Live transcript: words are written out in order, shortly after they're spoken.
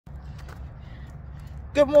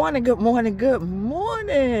Good morning, good morning, good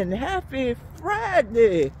morning. Happy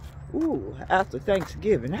Friday. Ooh, after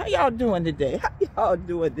Thanksgiving. How y'all doing today? How y'all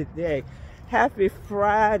doing today? Happy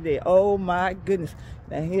Friday. Oh my goodness.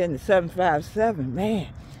 Now here in the 757, man,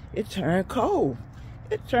 it turned cold.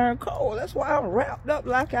 It turned cold. That's why I'm wrapped up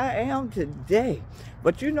like I am today.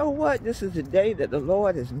 But you know what? This is the day that the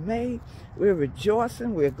Lord has made. We're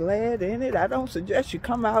rejoicing. We're glad in it. I don't suggest you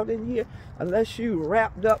come out in here unless you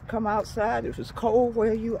wrapped up, come outside if it's cold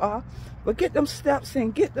where you are. But get them steps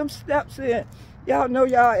in. Get them steps in. Y'all know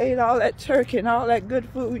y'all ate all that turkey and all that good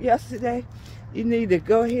food yesterday. You need to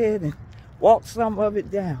go ahead and walk some of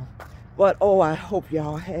it down. But, oh, I hope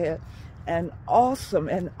y'all had an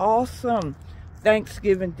awesome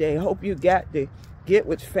Thanksgiving Day. Hope you got to get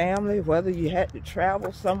with family, whether you had to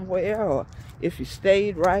travel somewhere or if you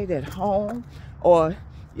stayed right at home, or,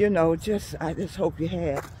 you know, I just hope you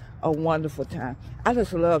had a wonderful time. I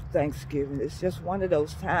just love Thanksgiving. It's just one of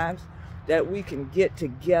those times that we can get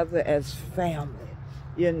together as family,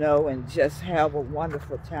 you know, and just have a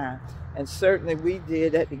wonderful time. And certainly we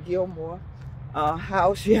did at the Gilmore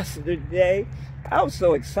house yesterday. I was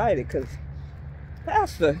so excited because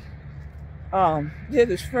Pastor did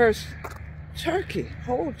his first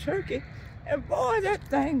whole turkey, and boy, that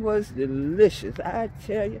thing was delicious. I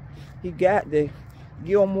tell you, he got the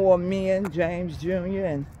Gilmore men, James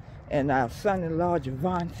Jr. and our son-in-law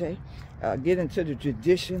Javante, get into the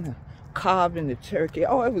tradition of carving the turkey.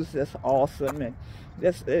 Oh, it was just awesome, and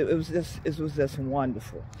it was just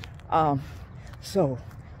wonderful. So,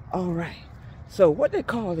 all right. So, what they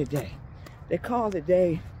call today? They call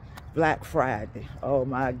today Black Friday. Oh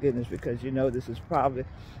my goodness, because you know this is probably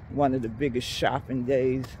one of the biggest shopping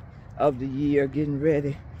days of the year, getting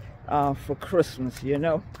ready for Christmas, you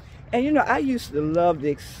know. And you know, I used to love the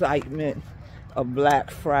excitement of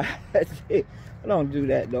Black Friday. I don't do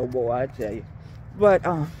that no more, I tell you. But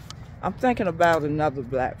I'm thinking about another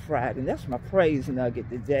Black Friday, and that's my praise nugget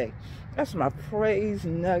today. That's my praise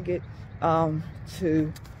nugget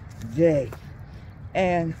today.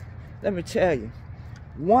 And let me tell you,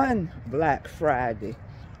 one Black Friday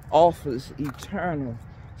offers eternal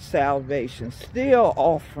salvation, still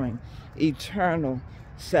offering eternal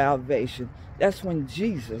salvation. That's when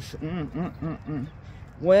Jesus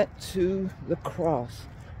went to the cross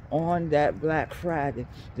on that Black Friday.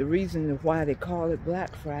 The reason why they call it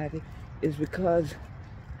Black Friday is because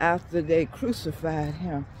after they crucified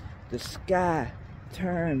him, the sky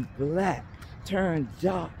turned black, turned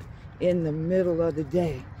dark in the middle of the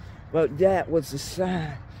day. But that was a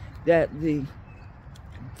sign that the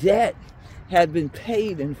debt had been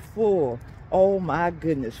paid in full. Oh my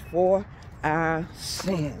goodness, for our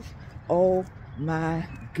sins. Oh my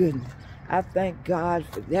goodness. I thank God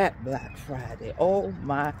for that Black Friday. Oh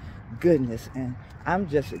my goodness. And I'm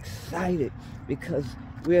just excited because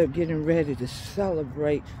we're getting ready to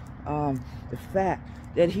celebrate the fact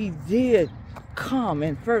that he did come,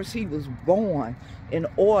 and first he was born in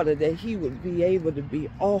order that he would be able to be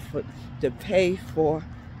offered to pay for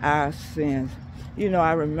our sins. You know,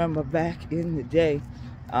 I remember back in the day,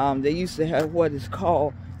 they used to have what is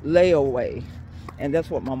called layaway, and that's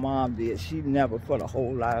what my mom did. She never put a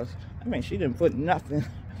whole lot she didn't put nothing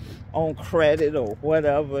on credit or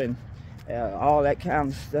whatever, and all that kind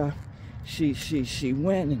of stuff. She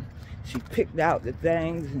went and she picked out the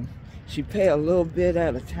things, and she paid a little bit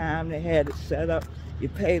at a time. They had it set up. You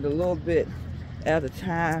paid a little bit at a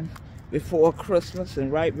time before Christmas,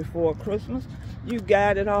 and right before Christmas, you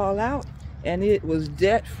got it all out, and it was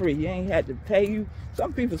debt-free. You ain't had to pay. You.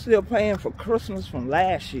 Some people still paying for Christmas from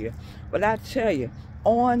last year. But I tell you,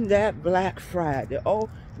 on that Black Friday, oh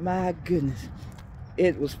my goodness,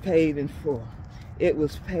 it was paid in full. It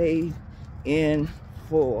was paid in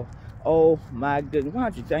full. Oh my goodness. Why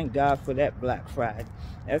don't you thank God for that Black Friday?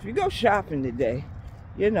 Now, if you go shopping today,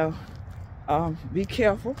 you know, be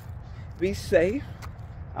careful, be safe,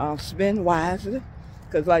 spend wisely,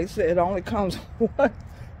 because like I said, it only comes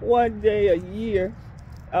one day a year.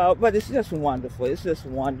 But it's just wonderful. It's just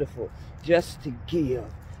wonderful just to give,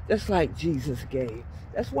 just like Jesus gave.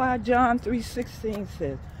 That's why John 3:16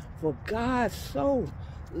 says, "For God so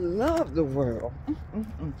loved the world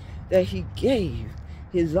that he gave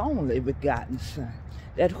his only begotten Son,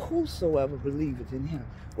 that whosoever believeth in him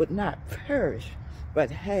would not perish,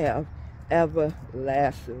 but have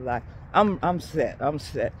everlasting life." I'm set.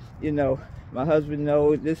 You know, my husband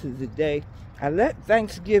knows this is the day. I let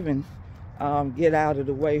Thanksgiving get out of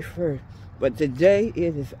the way first, but today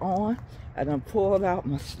it is on. I done pulled out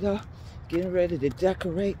my stuff, getting ready to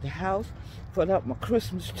decorate the house, put up my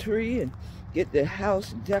Christmas tree, and get the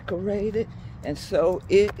house decorated. And so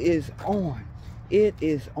it is on. It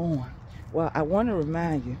is on. Well, I want to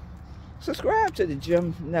remind you, subscribe to the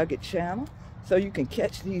Gem Nugget channel so you can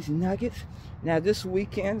catch these nuggets. Now this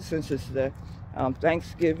weekend, since it's the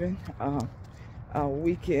Thanksgiving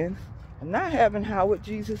weekend, I'm not having How Would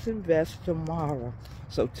Jesus Invest tomorrow.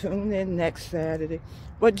 So tune in next Saturday.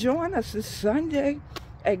 But join us this Sunday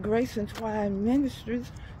at Grace and Twine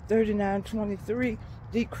Ministries, 3923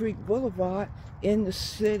 Deep Creek Boulevard in the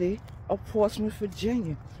city of Portsmouth,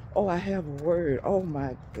 Virginia. Oh, I have a word. Oh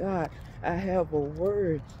my God, I have a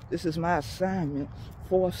word. This is my assignment,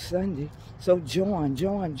 4th Sunday. So join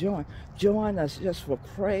us just for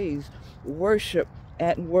praise, worship,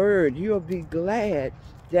 and word. You'll be glad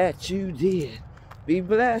that you did. Be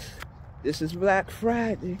blessed. This is Black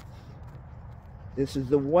Friday. This is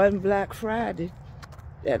the one Black Friday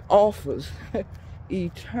that offers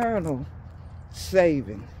eternal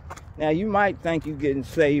savings. Now you might think you're getting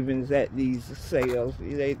savings at these sales.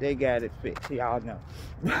 They got it fixed, y'all know.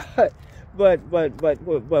 But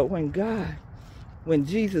when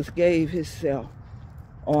Jesus gave himself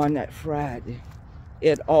on that Friday,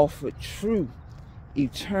 it offered true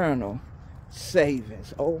eternal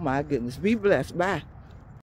savings. Oh my goodness. Be blessed. Bye.